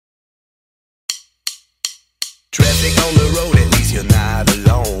Traffic on the road, at least you're not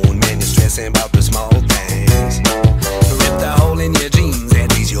alone. Man, you're stressing about the small things. Rip the hole in your jeans,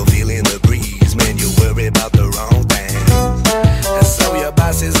 at least you're feeling the breeze. Man, you worry about the wrong things. And so your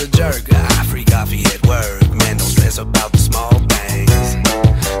boss is a jerk, free coffee at work. Man, don't stress about the small things.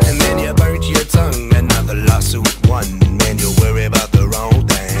 And then you burnt your tongue, another lawsuit won. Man, you worry about the wrong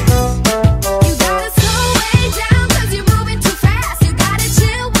things. You gotta slow way down, cause you're moving too fast. You gotta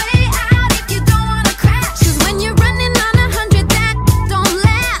chill way out if you don't wanna crash. Cause when you're running on 100, that don't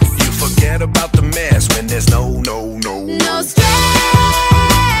last. You forget about the mess when there's no stress.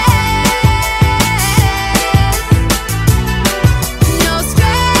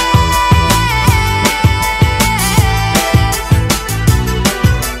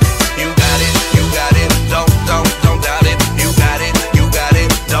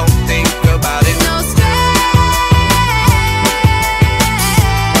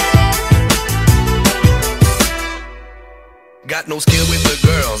 Got no skill with the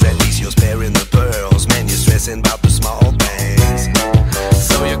girls, at least you're sparing the pearls. Man, you're stressing about the small things.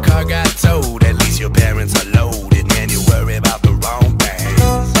 So your car got towed, at least your parents are loaded. Man, you worry about the wrong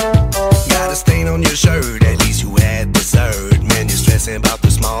things. Got a stain on your shirt, at least you had dessert. Man, you're stressing about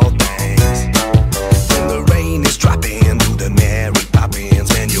the small things. When the rain is dropping through the Mary Poppins,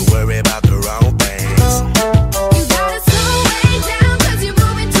 man, you worry about the wrong things. You gotta slow way down, cause you're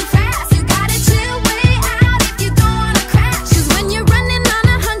moving too fast. You gotta chill way out if you don't wanna crash. Cause when you're running on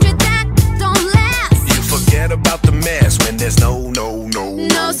 100, that don't last. You forget about the mess when there's no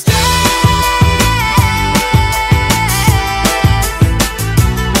stress.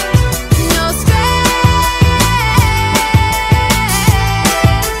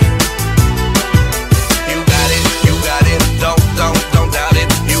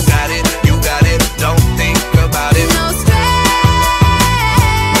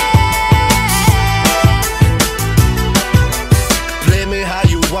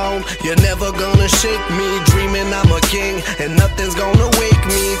 You're never gonna shake me, dreaming I'm a king, and nothing's gonna wake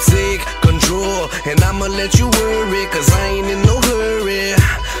me. Take control, and I'ma let you worry, cause I ain't in no hurry,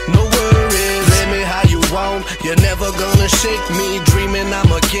 no worries. Play me how you want, you're never gonna shake me, dreaming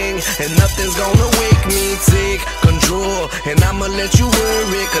I'm a king, and nothing's gonna wake me. Take control, and I'ma let you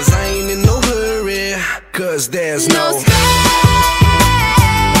worry, cause I ain't in no hurry, cause there's no stress.